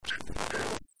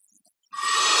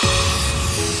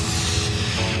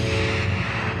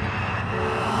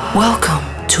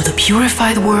Welcome to the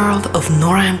purified world of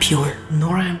Nora En Pure.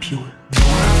 Nora En Pure.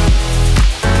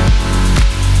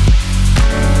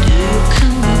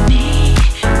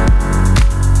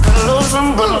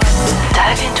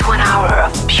 Dive into an hour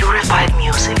of purified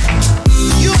music.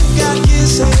 You got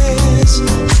kisses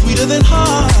sweeter than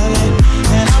heartache,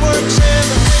 and our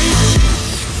generation.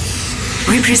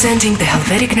 Representing the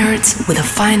Helvetic nerds with the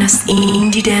finest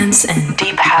indie dance and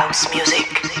deep house music.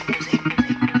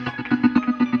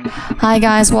 Hi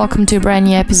guys, welcome to a brand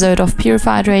new episode of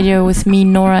Purified Radio with me,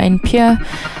 Nora En Pure.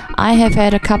 I have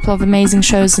had a couple of amazing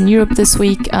shows in Europe this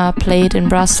week. Played in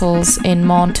Brussels, in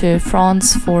Montreux,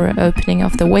 France for opening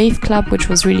of the Wave Club, which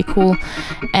was really cool.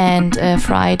 And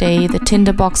Friday, the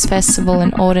Tinderbox Festival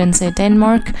in Odense,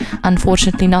 Denmark.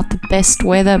 Unfortunately not the best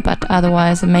weather, but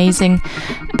otherwise amazing.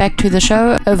 Back to the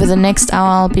show. Over the next hour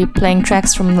I'll be playing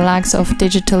tracks from the likes of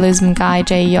Digitalism, Guy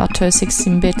J, Yotto,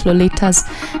 16-Bit, Lolitas,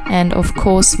 and of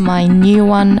course my new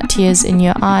one, Tears in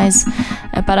Your Eyes.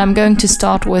 But I'm going to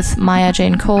start with Maya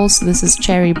Jane Cole. So this is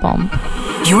Cherry Bomb.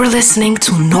 You're listening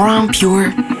to Nora En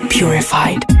Pure,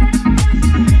 Purified.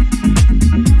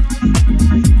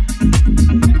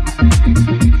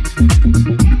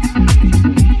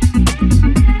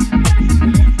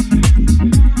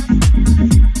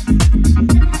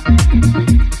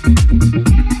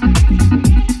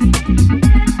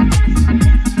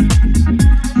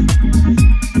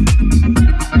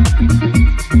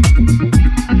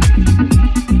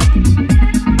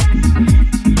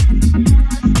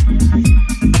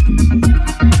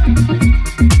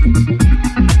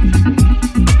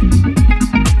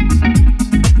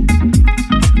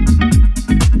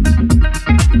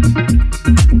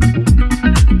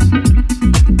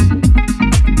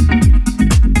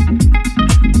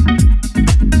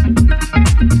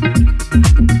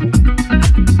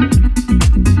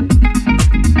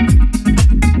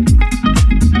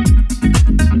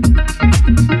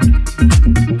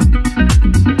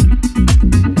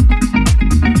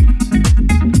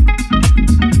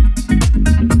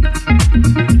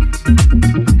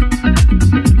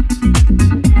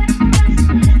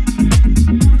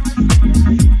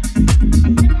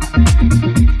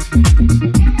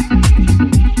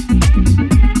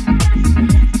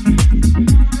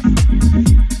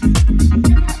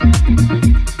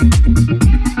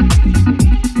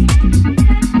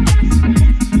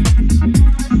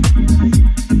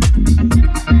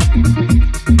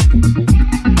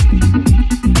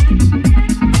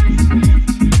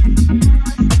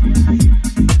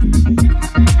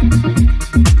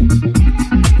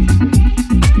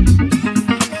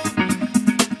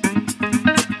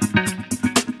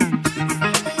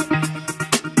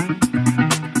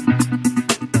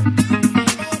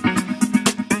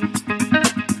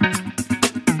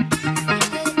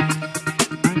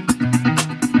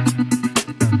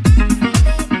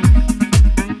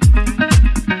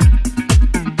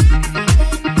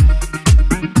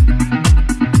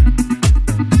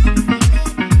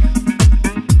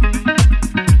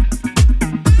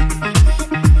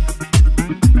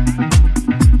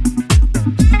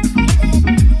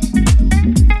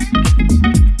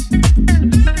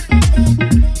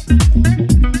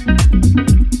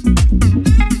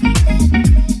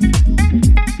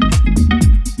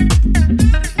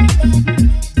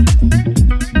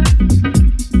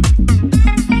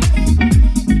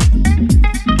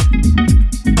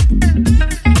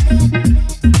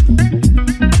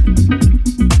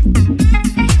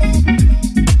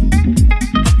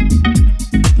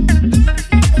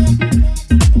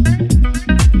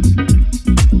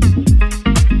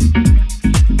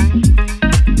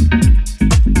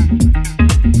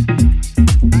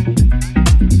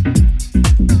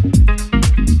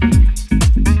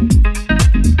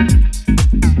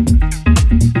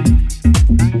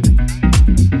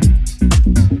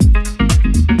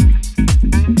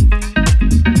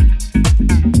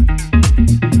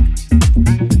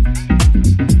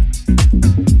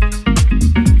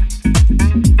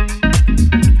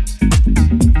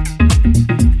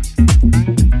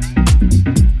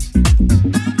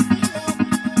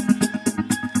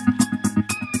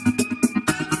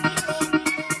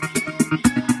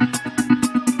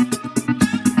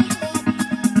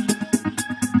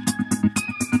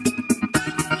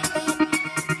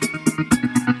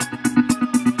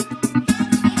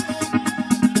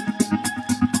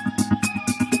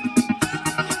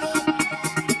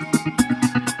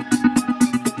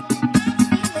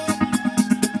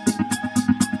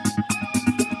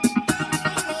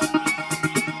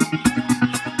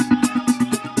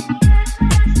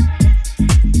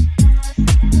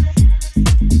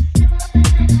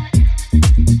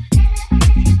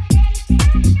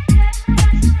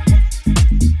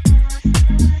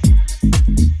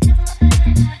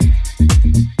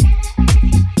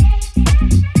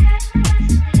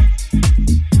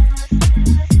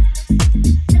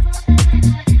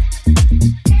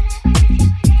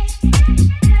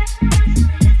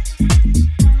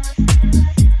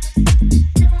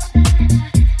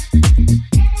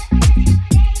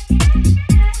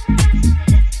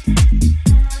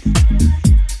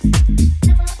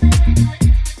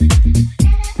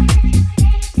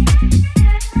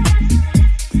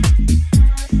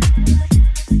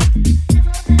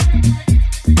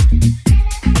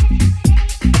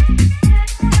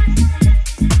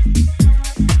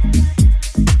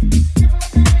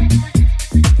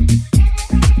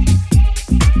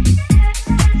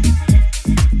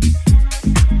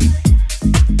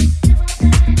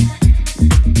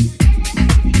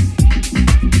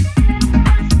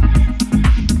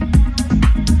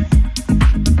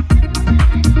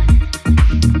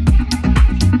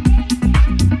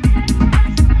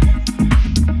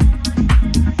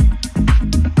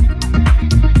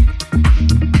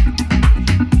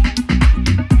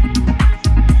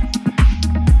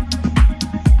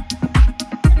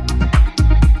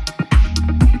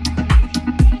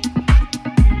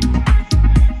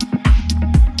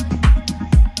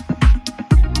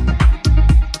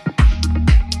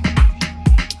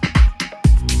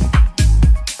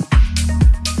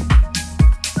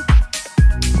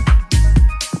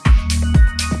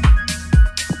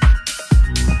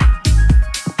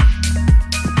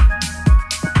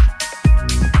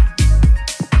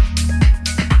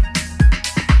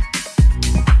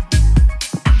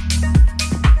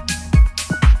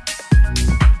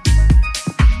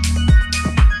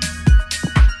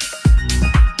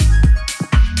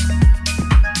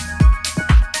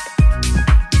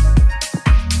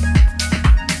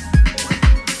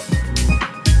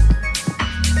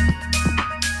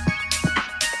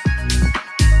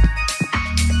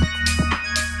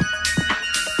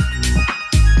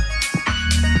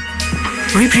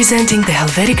 Representing the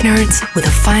Helvetic Nerds with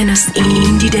the finest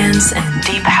indie dance and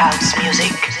deep house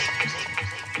music.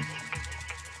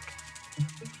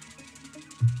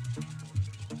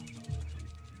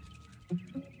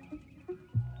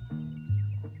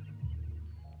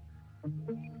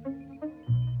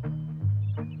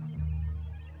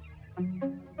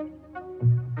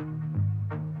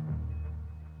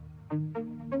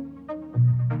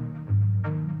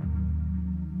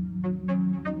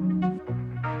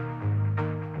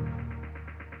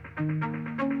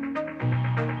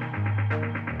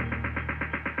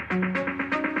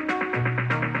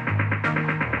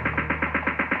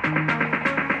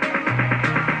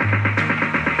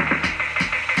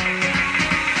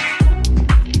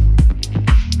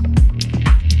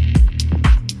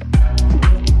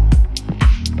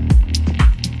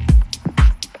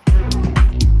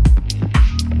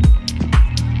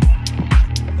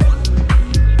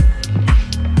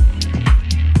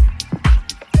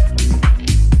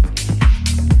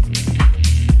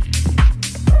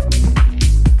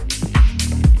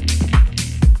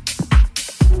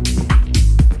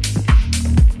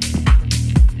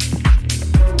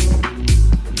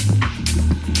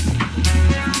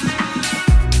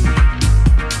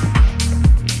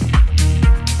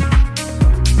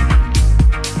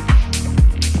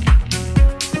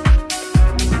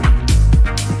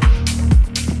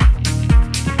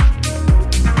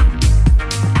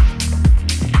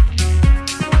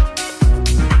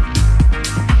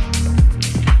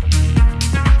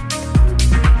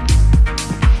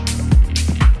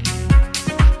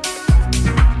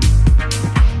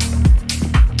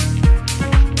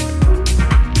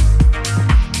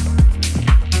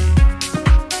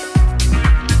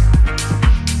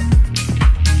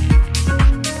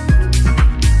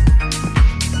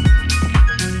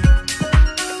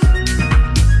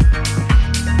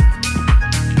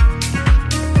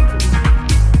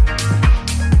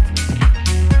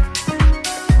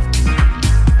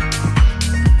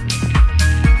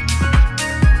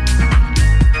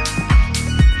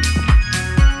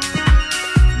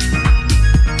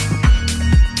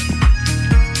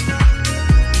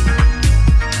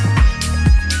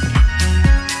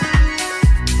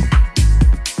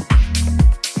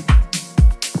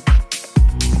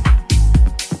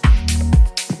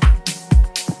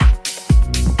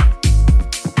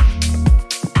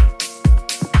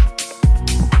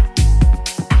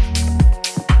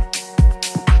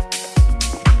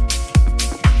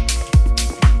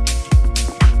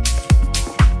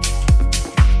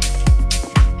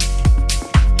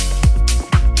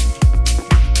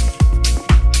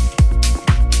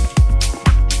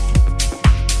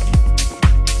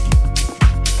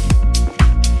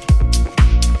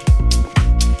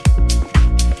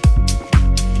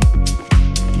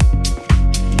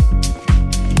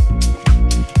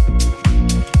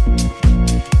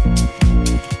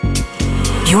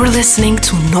 You're listening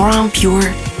to Nora En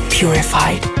Pure,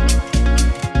 Purified.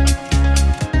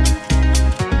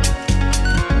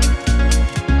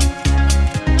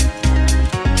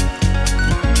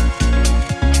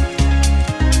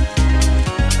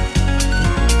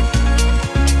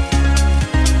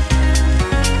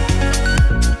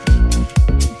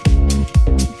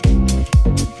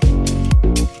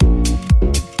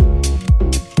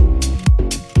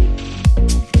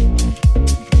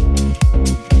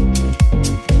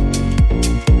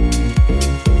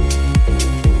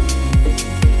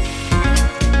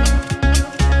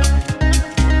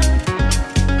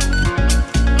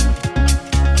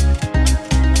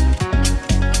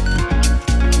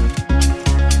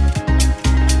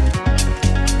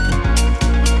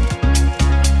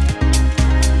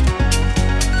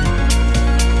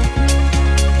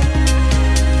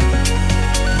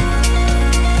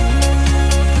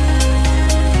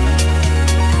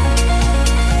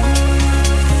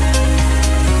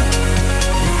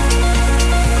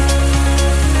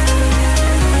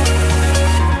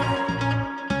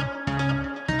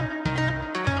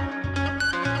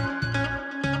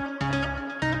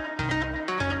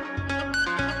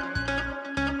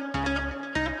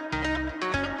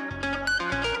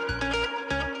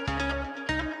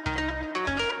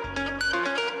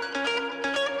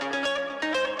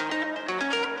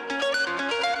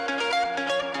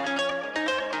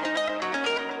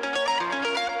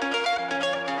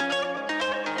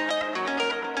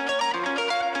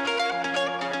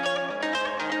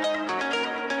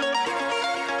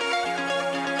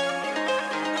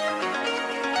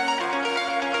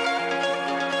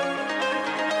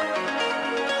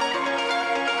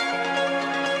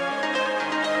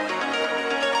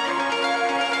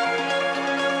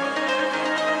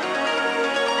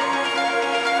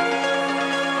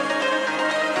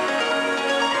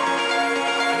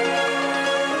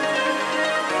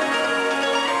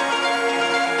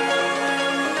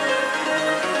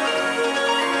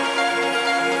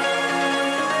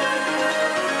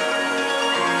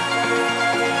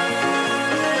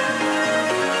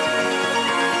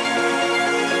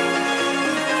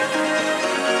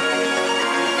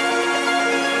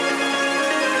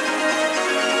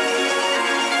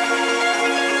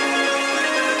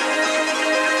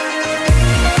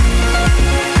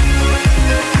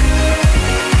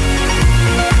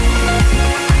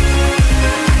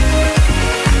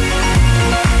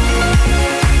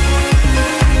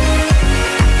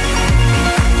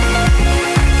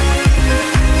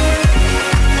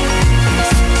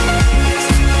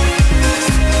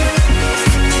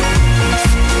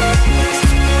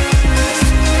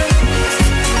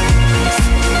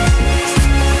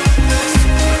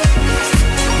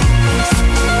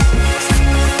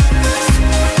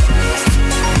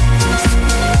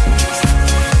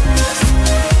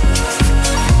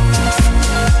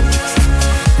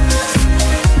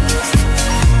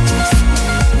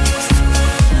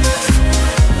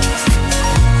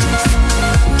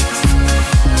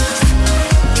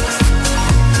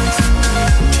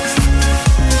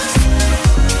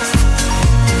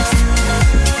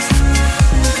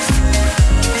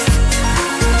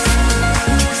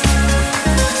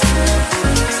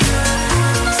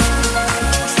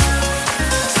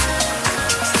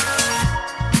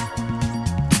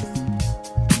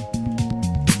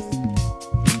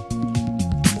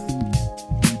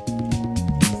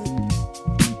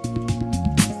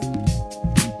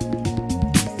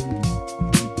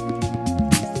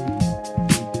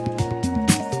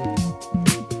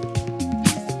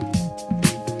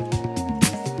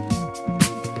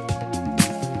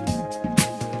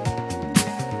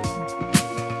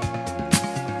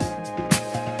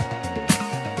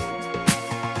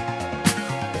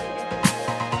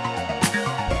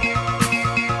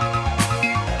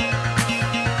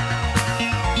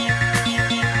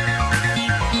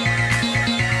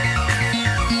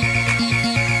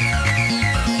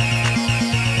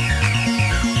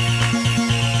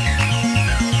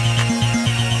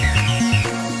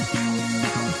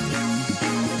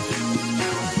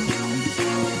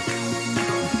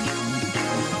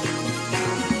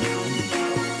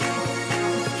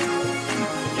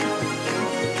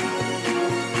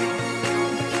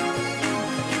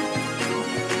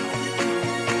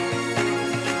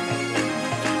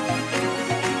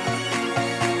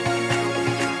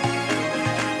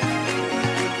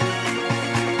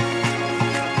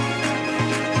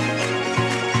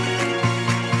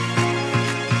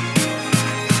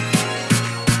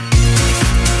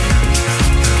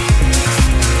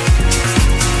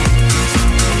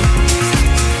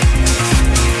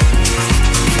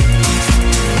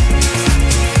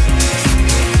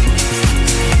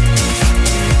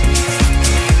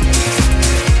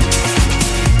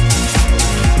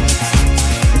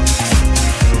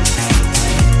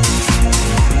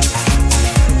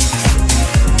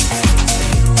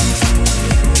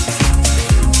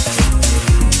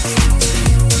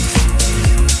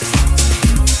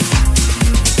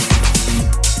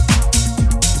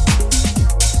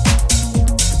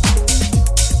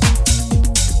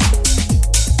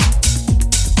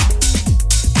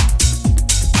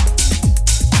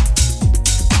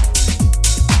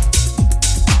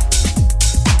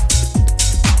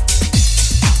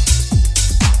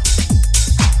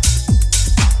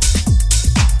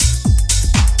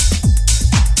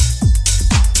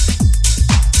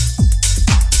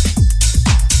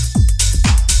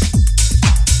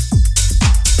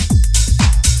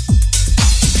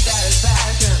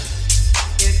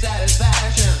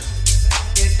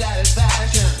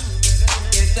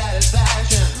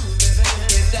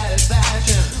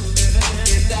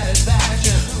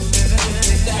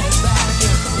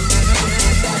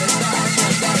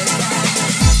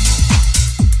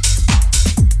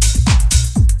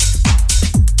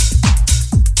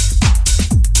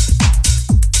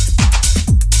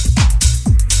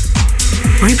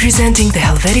 representing the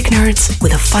Helvetic Nerds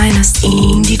with the finest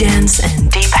indie dance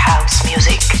and deep house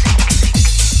music.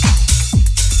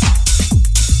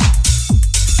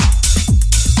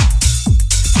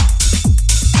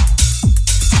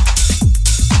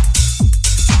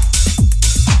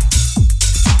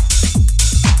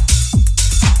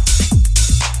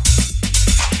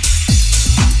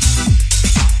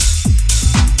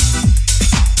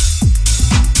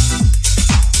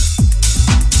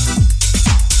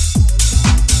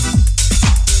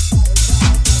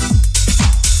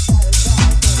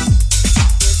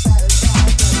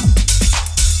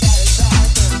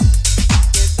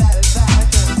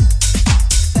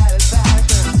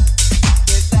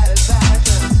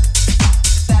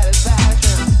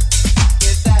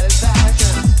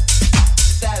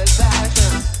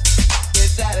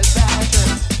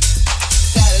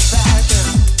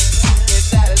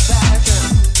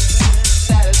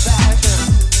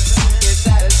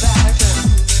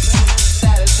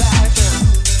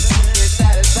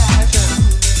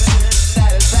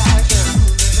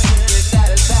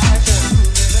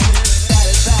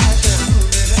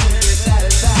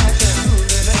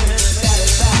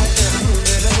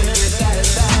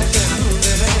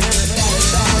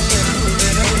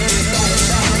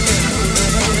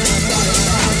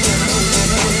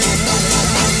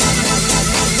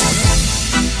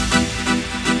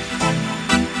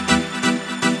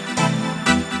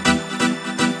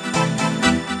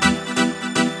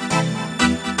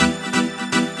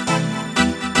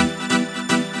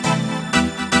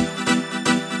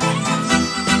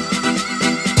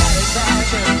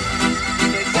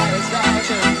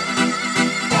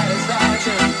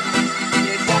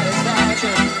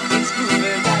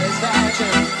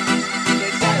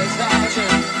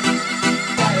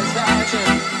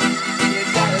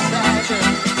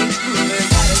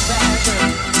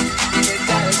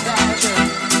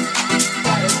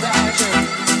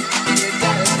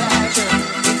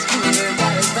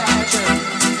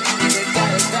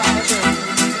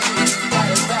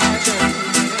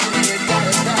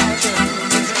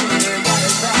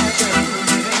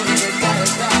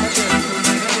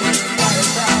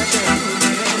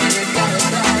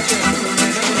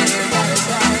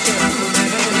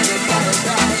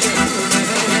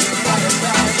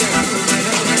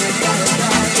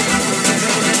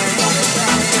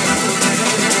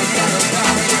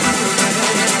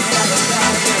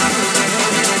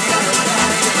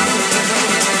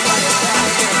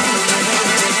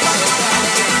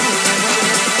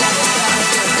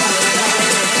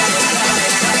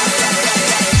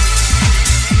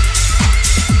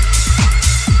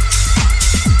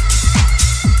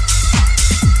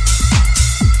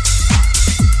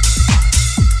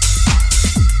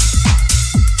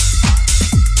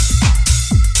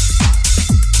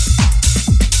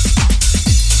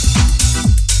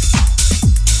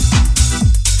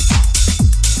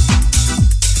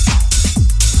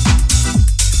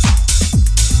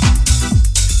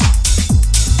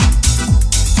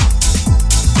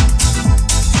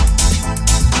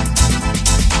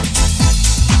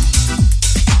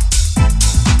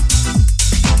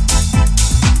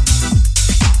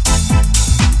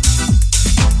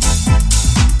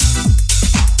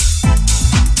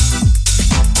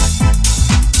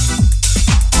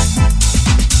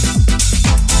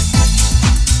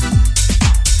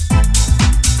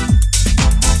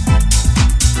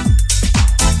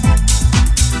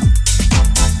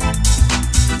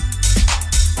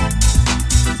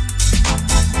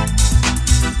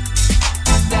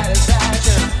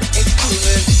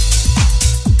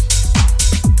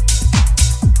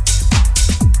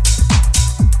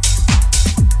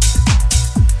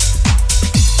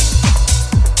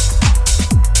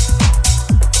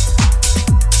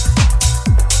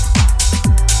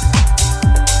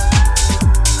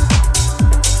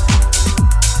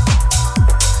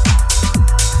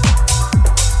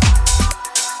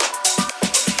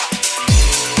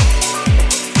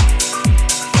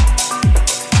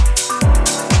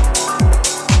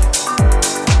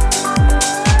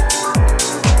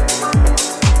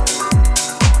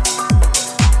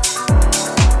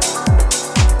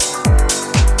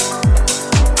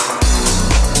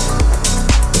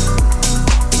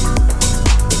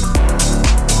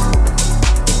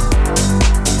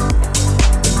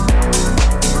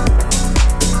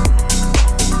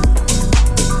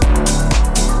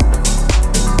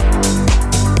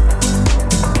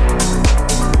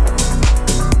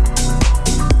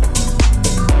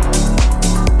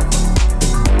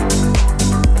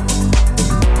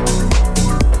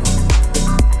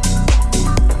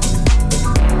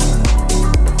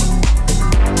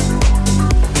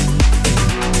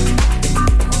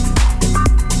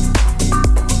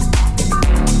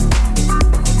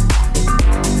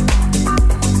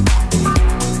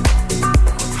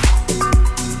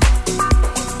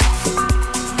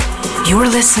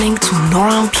 listening to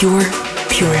Nora En Pure,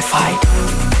 Purified.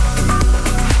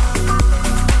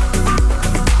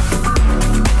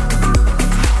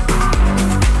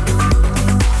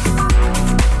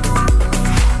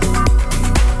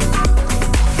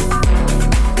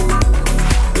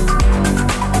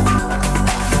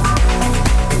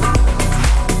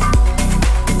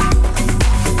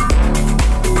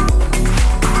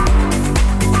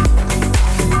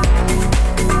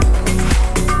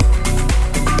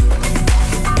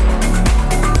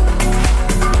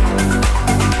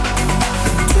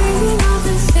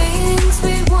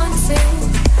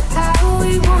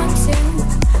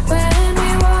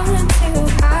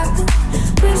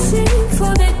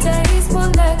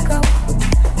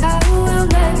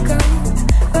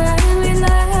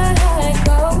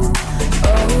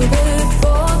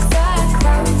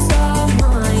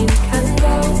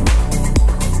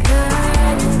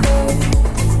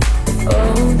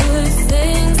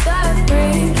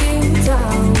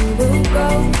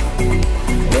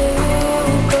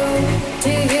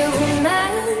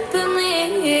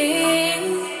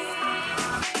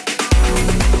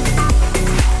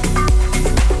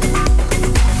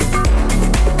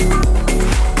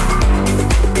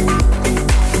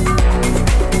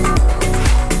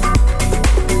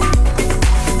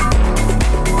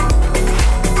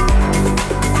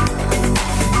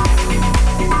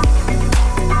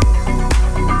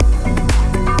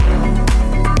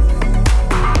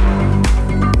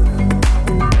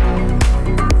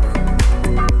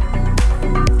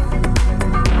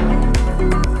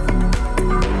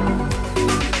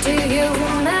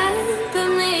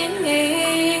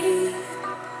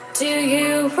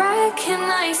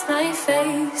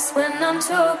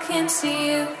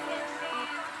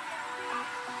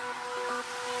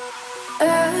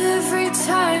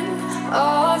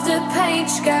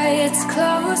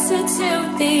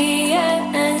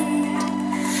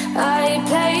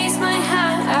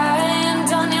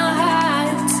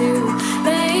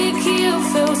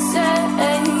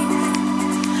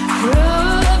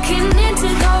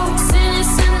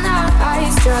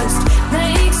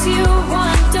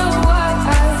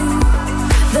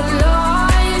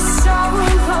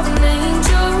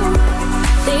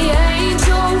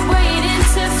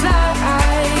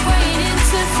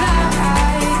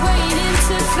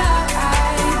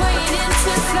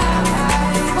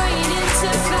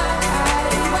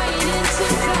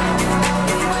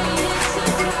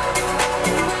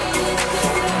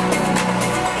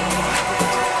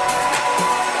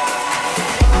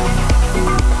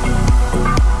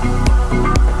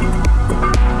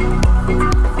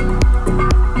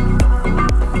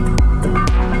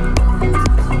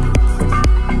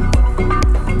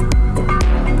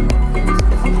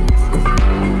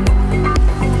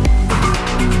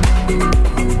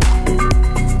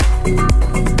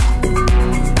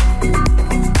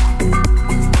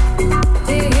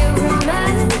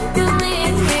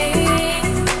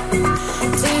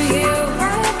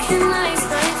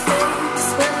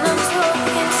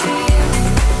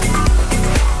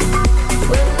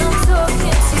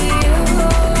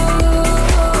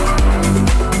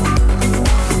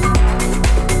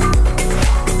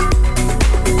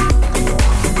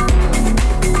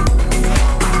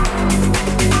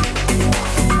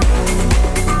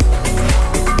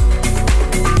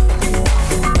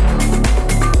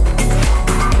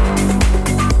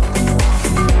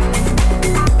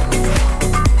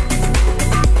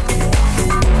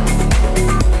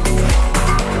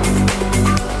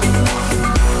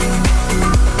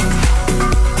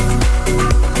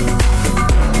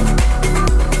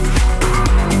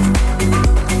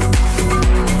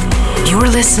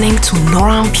 Listening to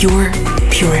Nora En Pure,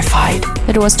 Purified.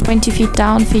 It was 20 Feet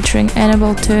Down featuring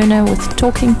Annabelle Turner with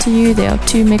Talking to You. There are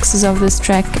two mixes of this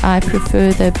track. I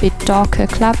prefer the bit darker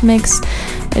club mix.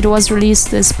 It was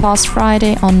released this past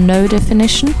Friday on No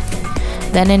Definition.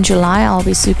 Then in July I'll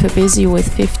be super busy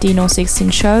with 15 or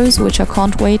 16 shows, which I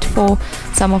can't wait for.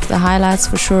 Some of the highlights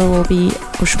for sure will be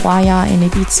Ushuaia in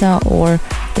Ibiza or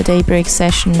the Daybreak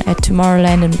session at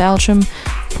Tomorrowland in Belgium.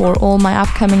 For all my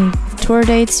upcoming tour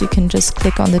dates, you can just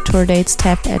click on the tour dates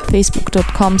tab at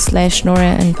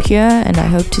facebook.com/NoraEnPure, and I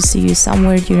hope to see you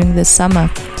somewhere during the summer.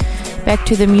 Back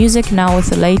to the music now with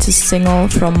the latest single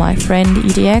from my friend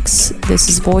EDX. This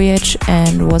is Voyage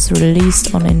and was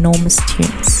released on Enormous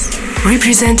Tunes.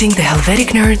 Representing the Helvetic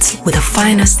Nerds with the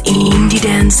finest indie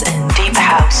dance and deep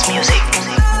house music.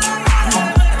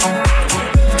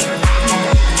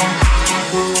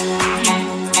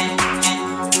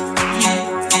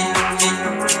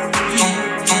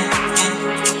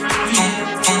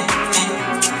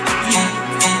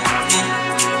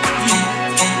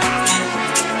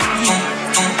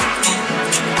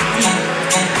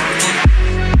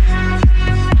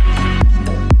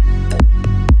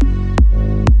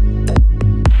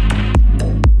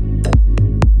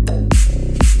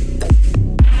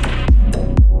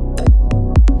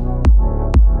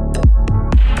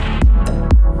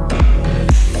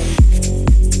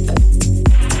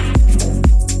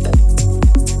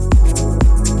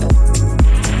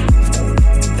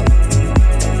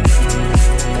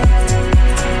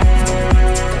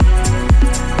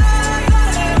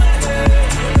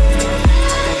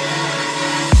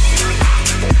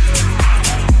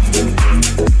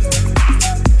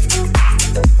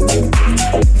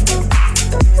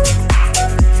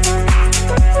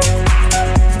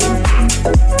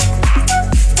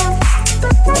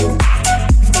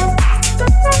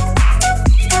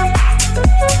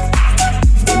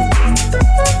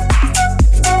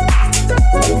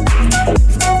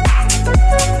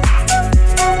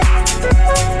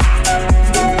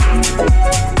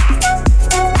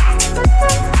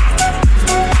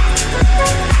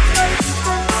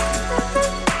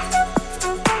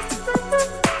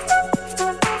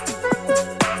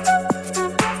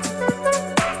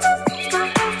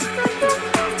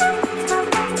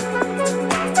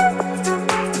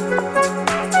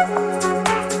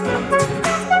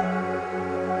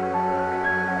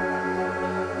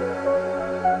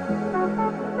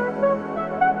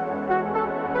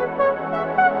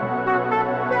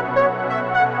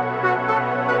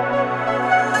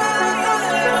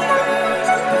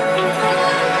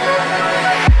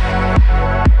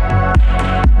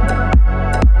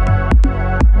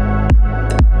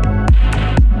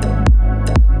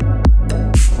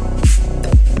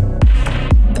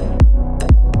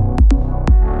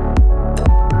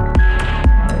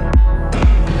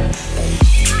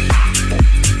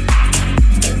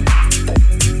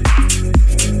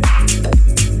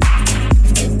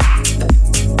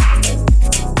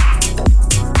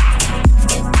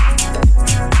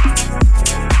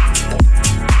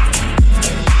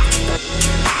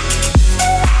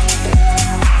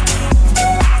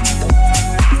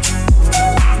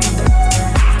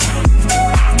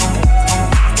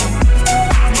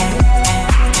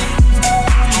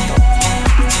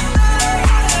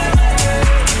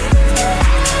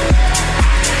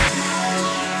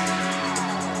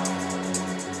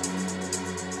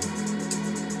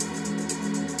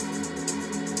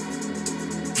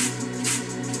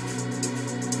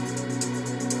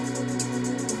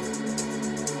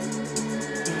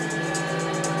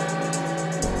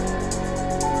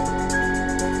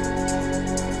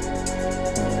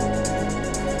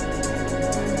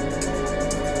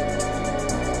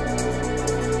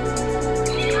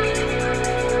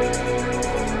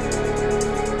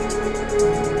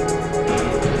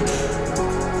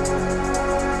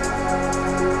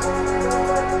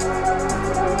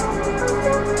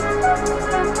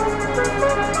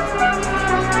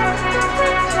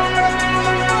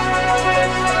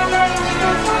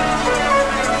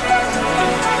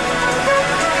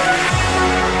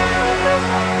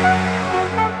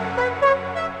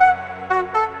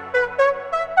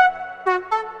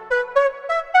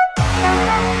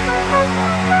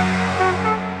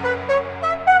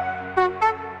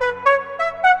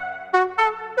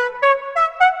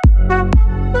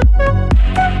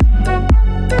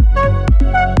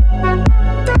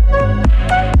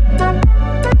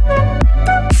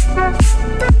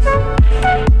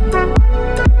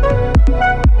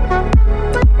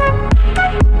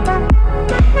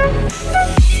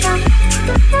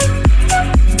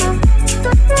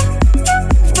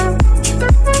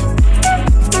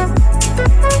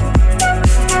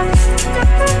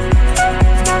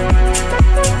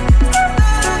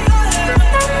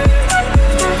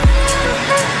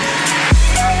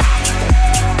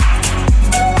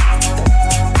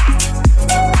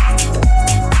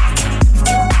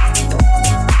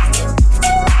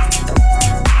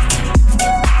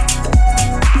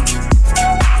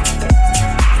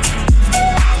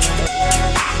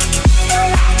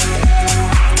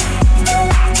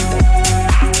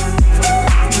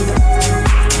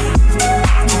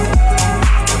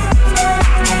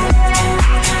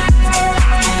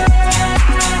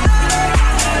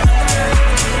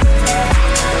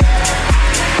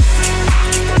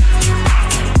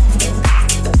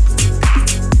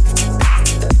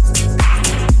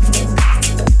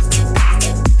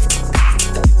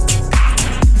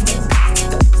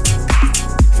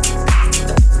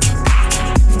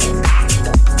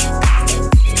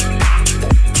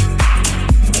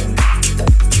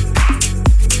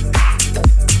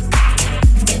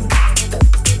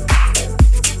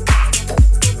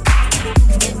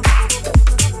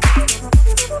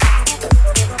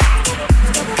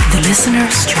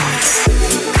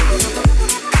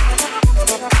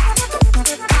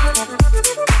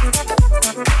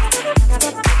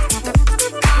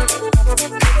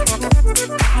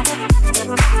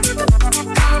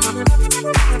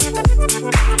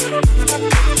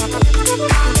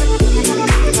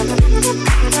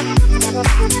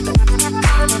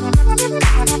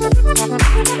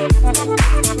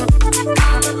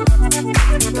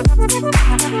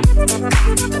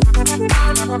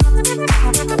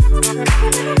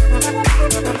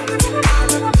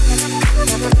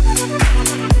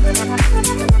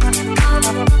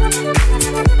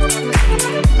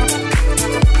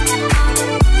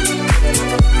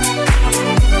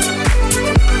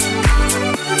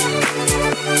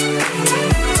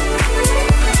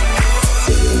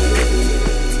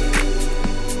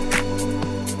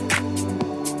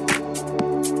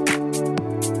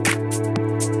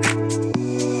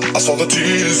 Saw the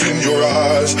tears in your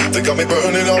eyes, they got me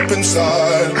burning up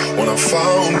inside. When I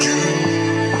found you,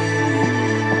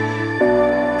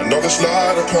 another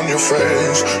light upon your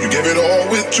face, you gave it all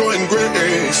with joy and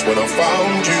grace. When I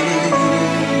found you,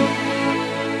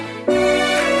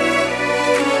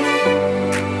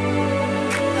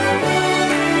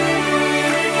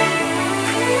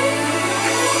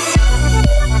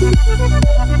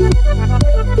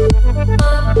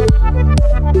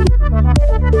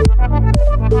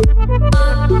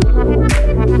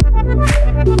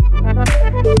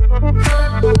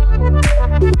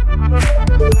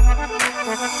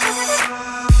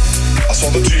 I saw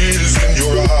the tears in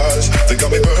your eyes, they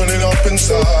got me burning up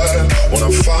inside. When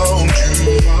I found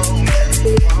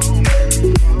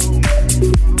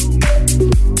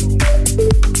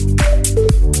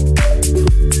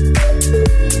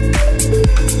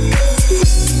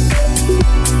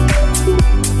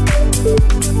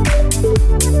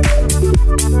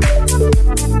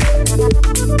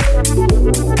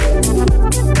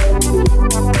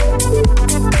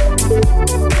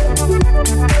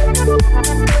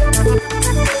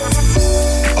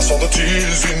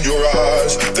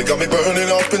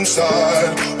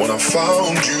inside. When I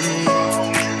found you,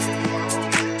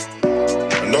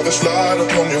 another light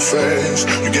upon your face,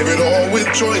 you gave it all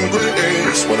with joy and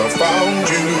grace. When I found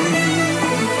you,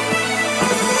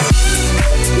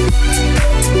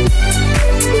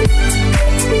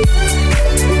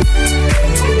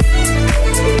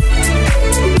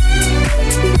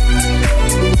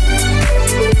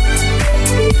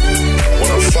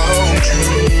 when I found you,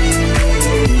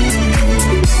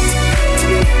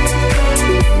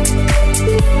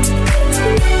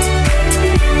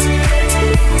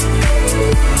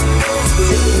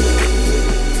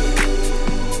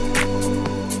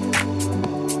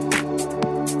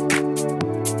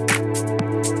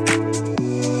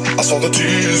 I saw the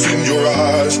tears in your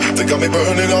eyes, they got me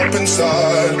burning up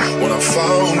inside. When I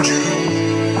found you,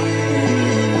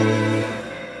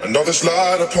 another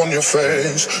light upon your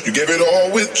face, you gave it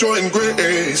all with joy and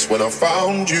grace. When I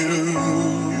found you,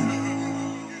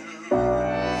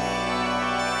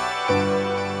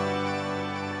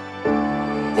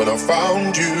 when I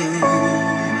found you,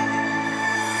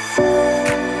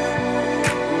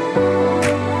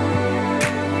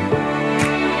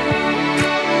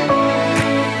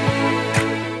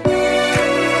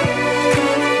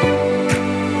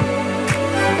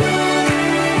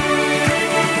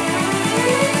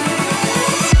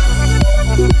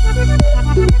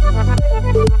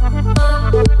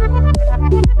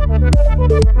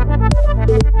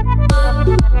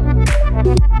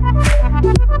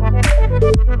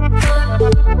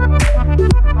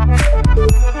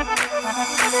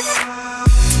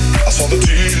 I saw the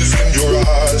tears in your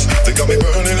eyes, they got me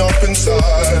burning up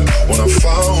inside. When I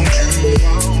found you,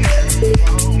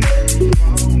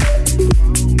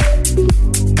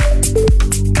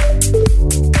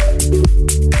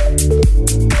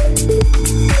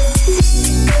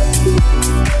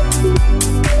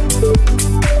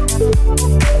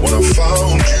 when I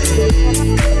found you.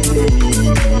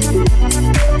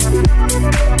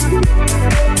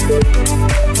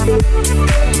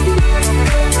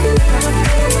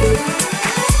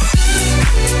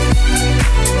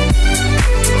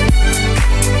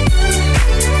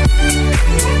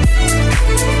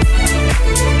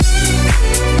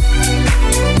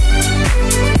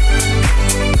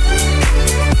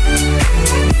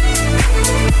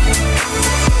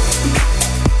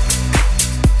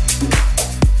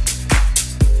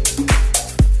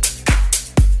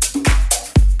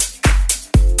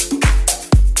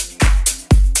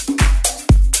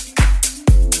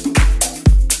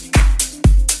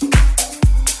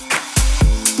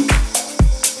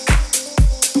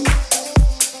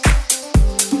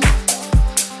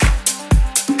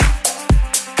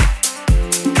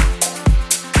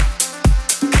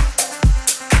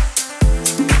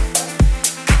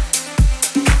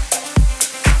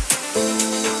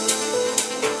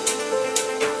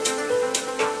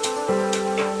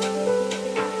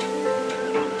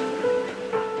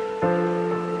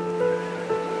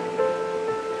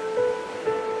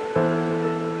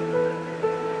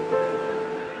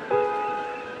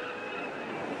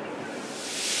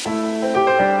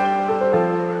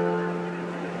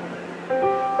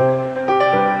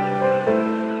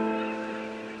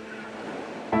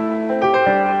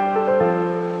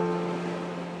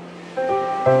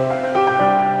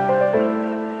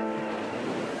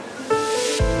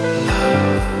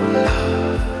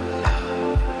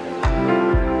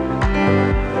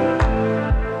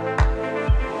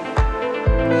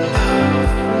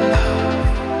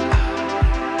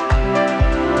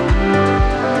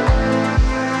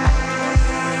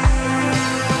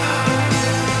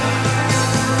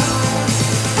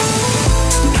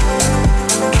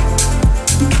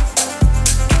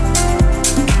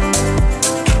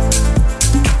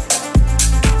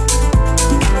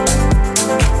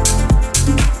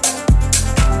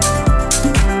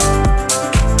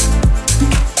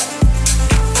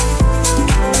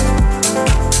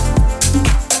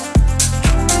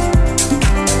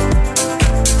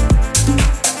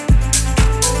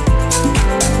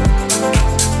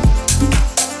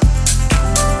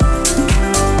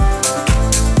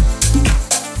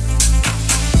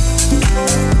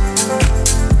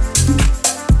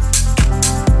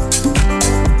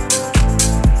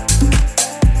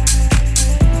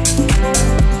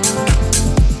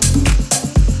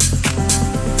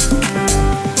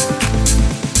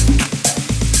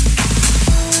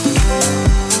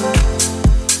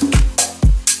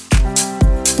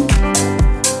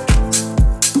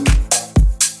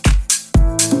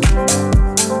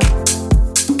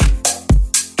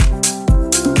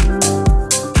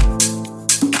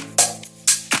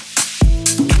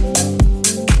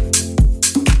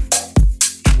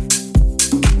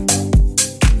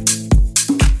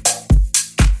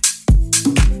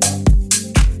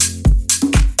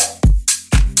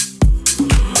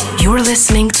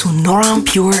 listening to Nora En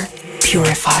Pure,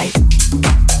 Purified.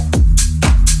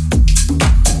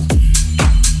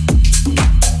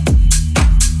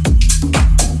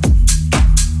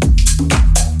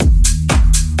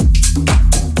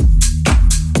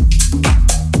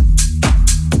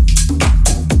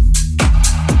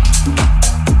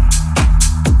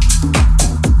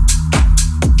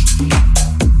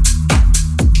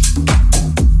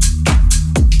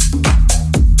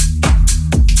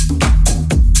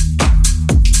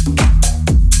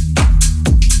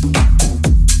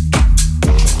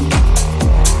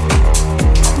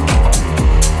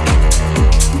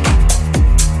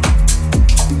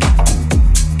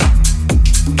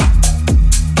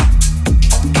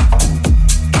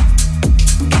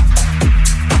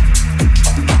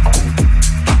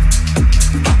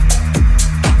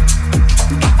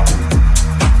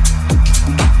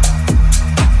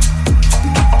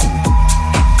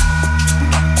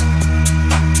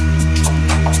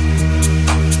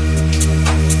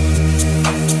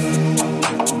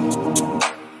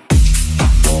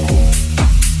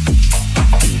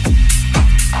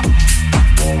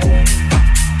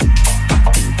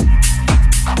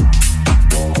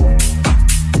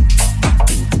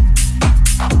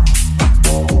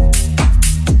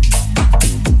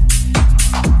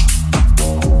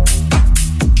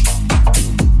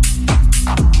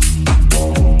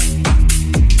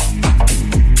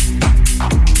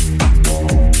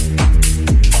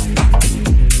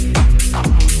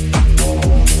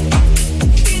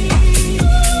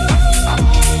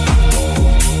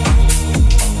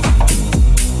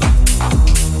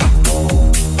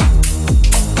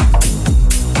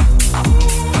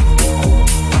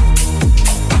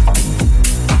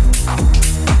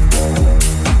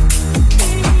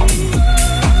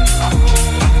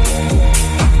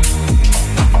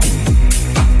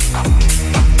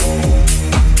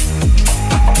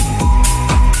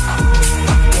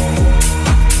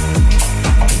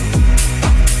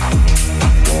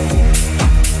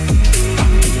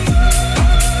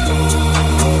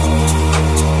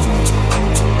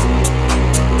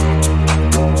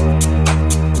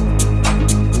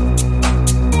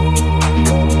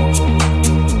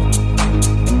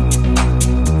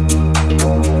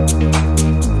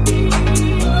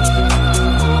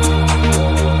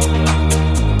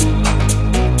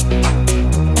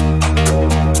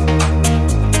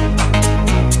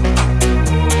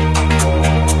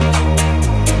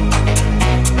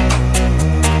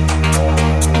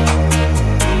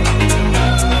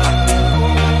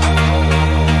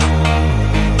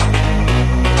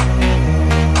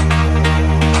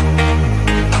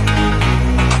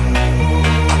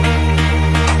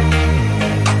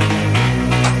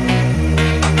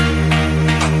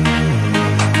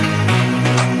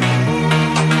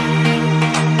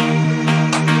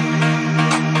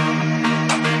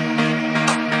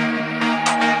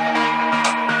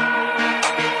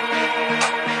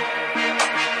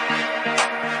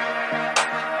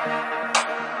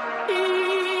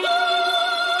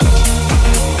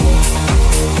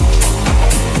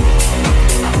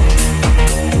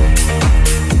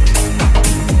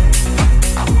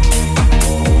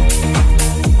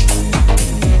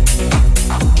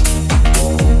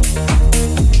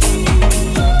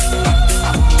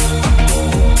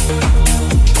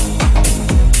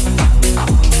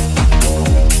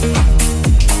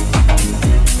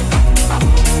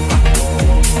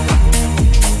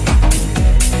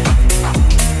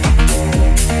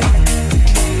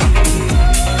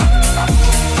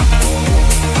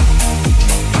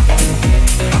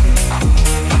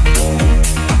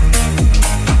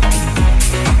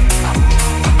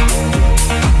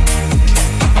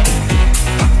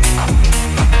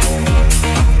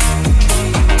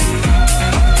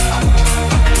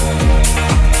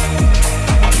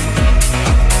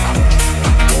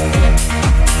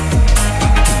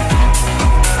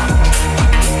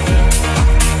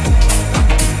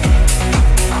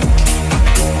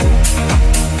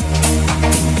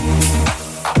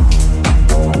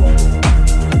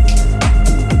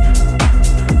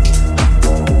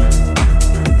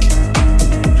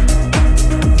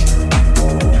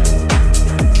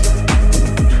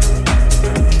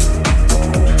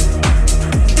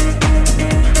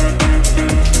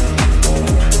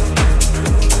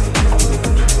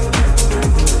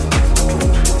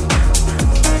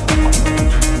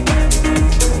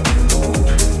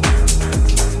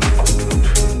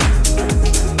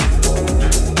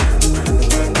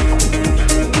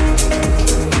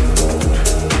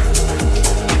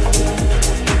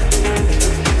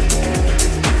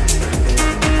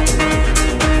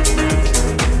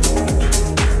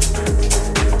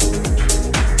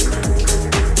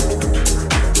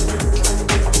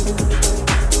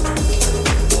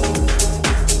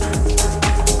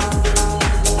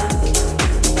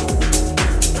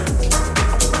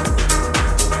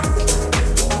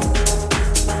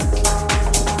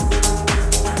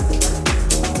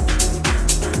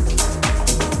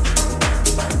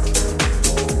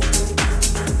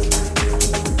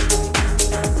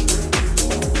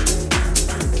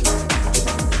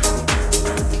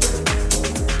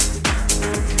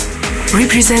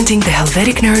 Representing the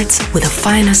Helvetic Nerds with the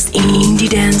finest indie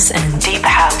dance and deep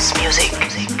house music.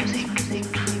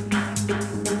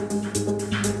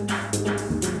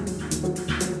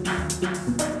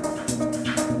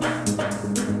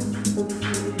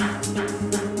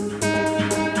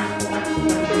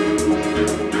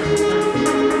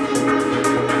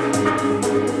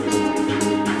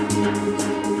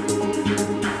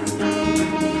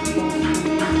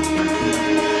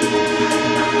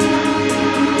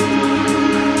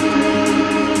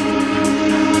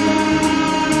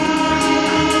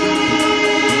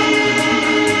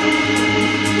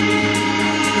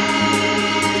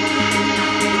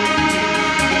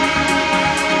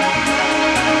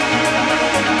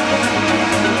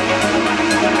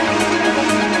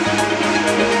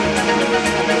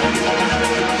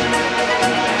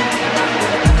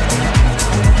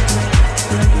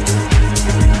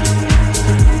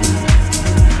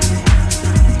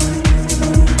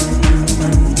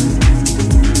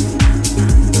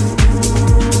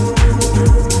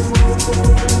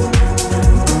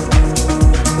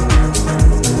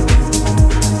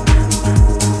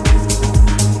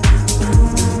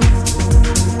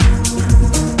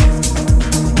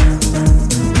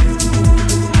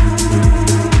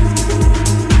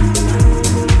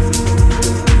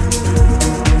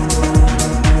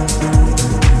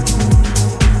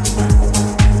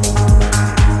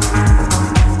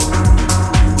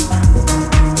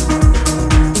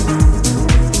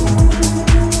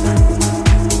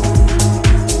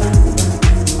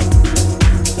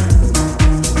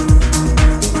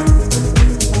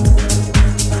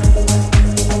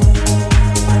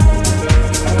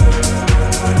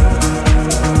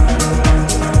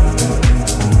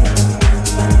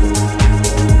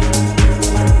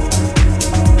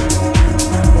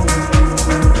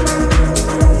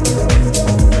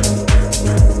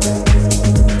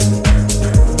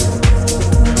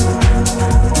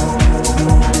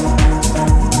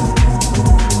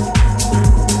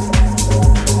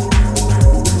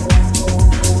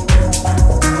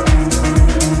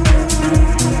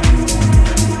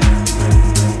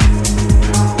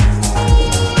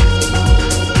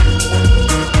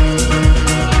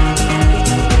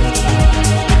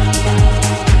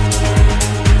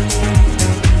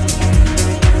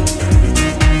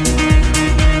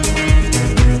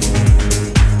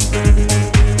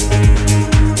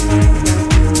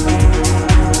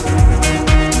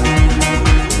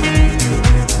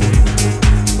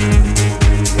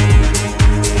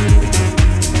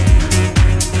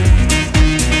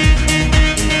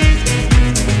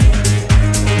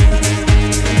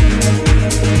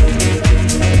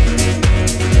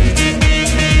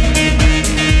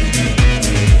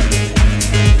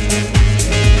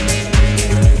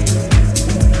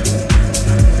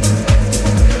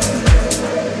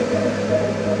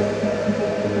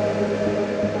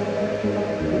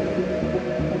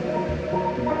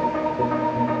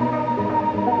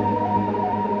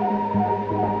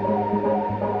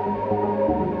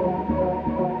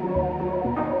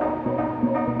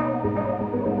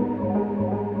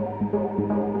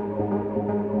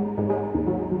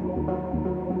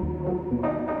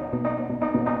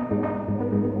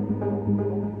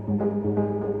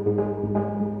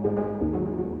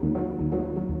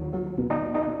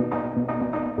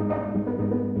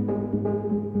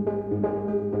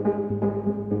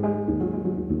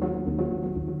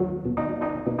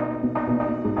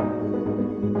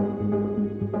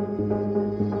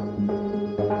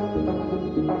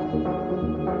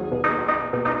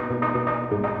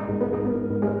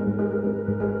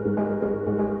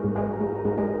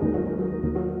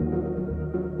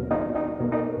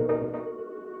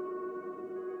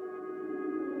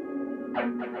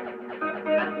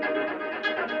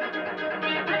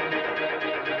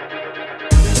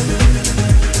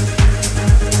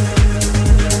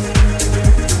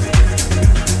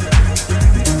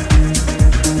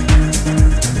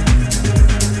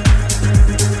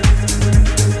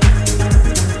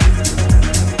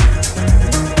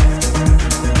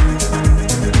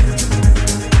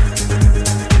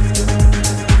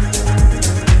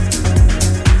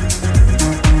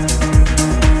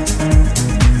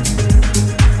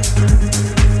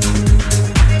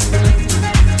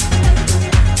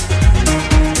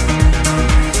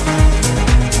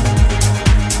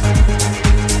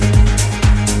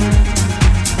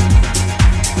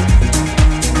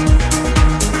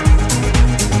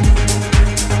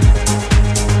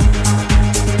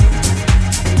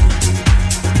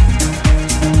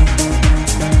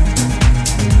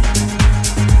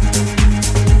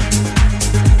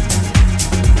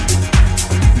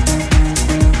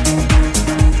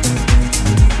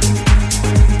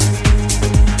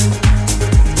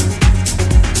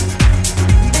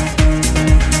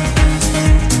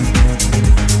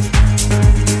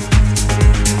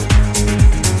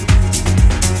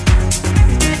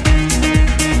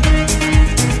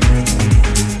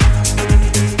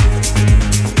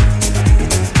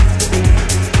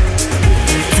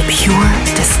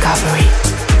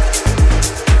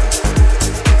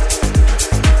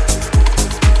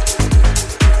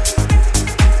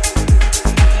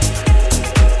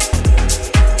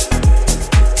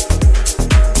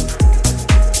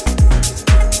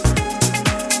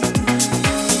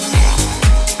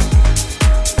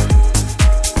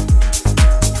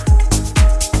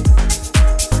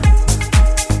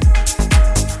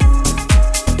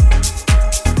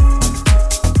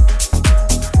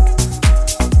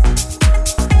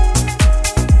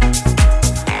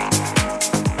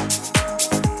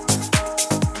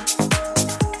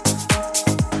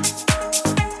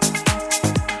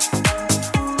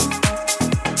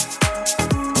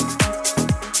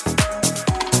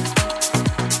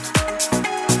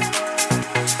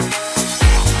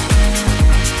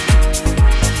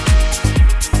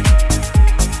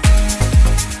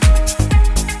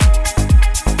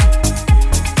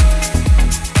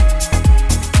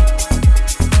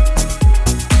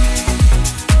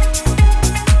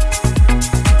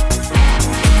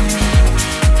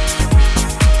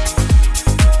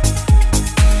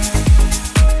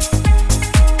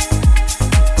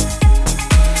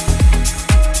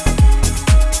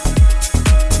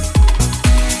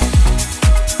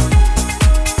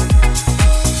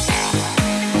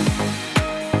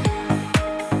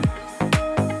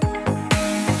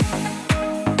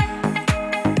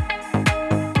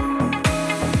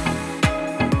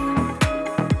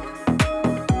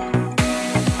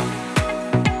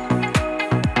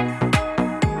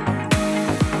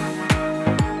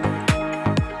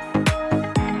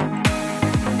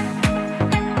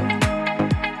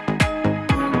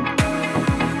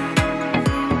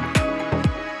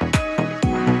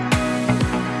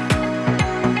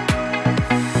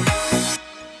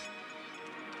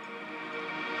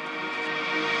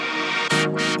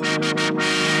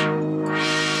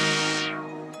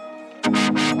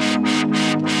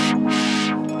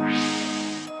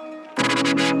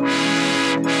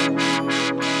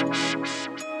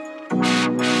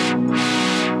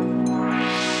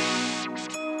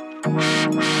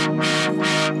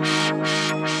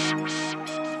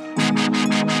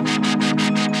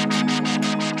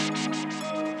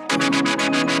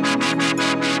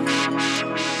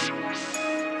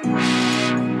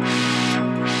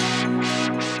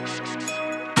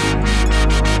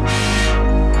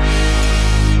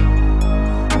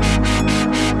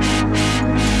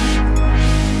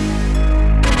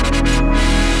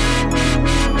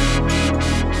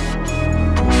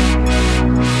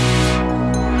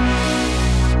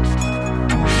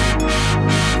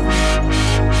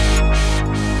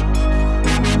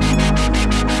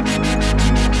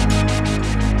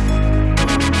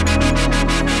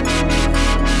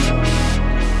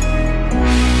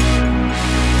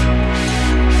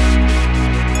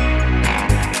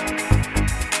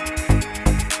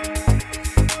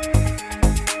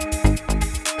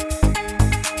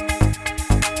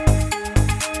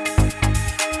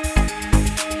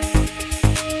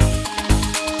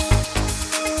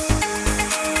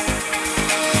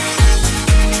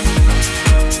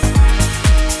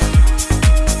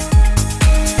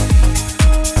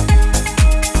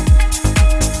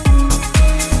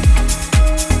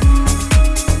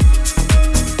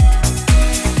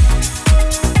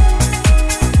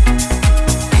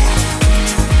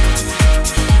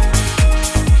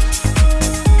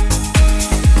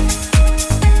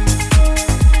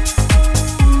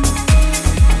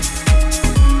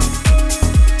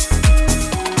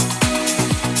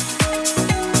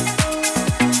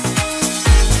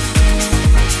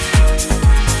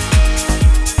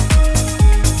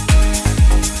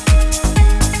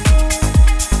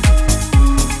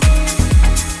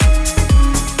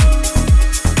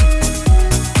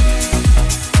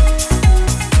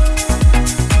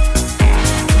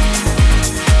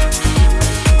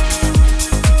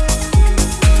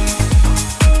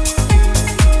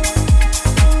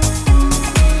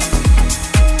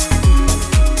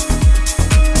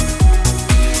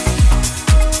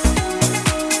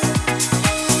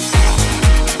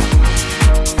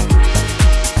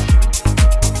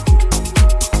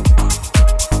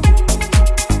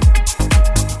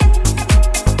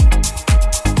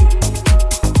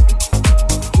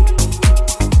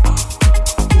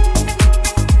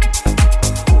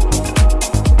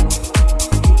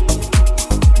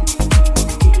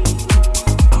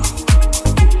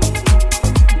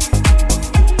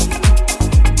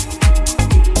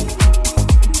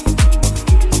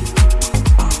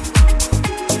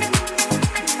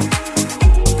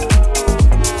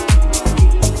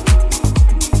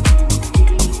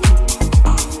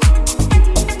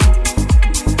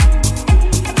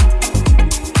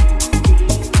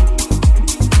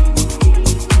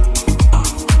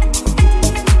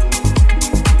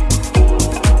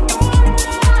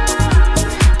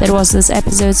 That was this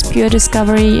episode's Pure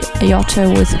Discovery.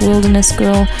 Yotto with Wilderness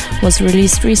Girl was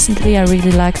released recently. I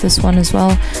really like this one as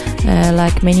well,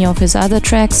 like many of his other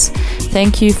tracks.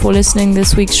 Thank you for listening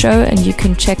this week's show, and you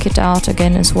can check it out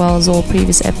again as well as all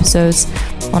previous episodes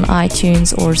on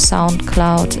iTunes or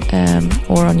SoundCloud,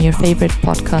 or on your favorite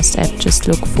podcast app. Just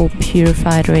look for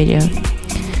Purified Radio.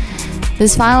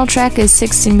 This final track is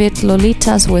 16-bit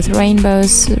Lolitas with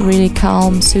Rainbows. Really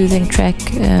calm, soothing track.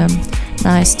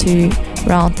 Nice to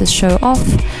round this show off.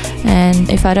 And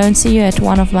if I don't see you at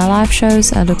one of my live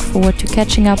shows, I look forward to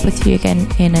catching up with you again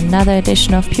in another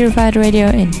edition of Purified Radio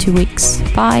in 2 weeks.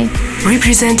 Bye.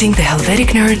 Representing the Helvetic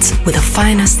Nerds with the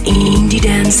finest indie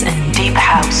dance and deep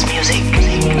house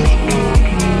music.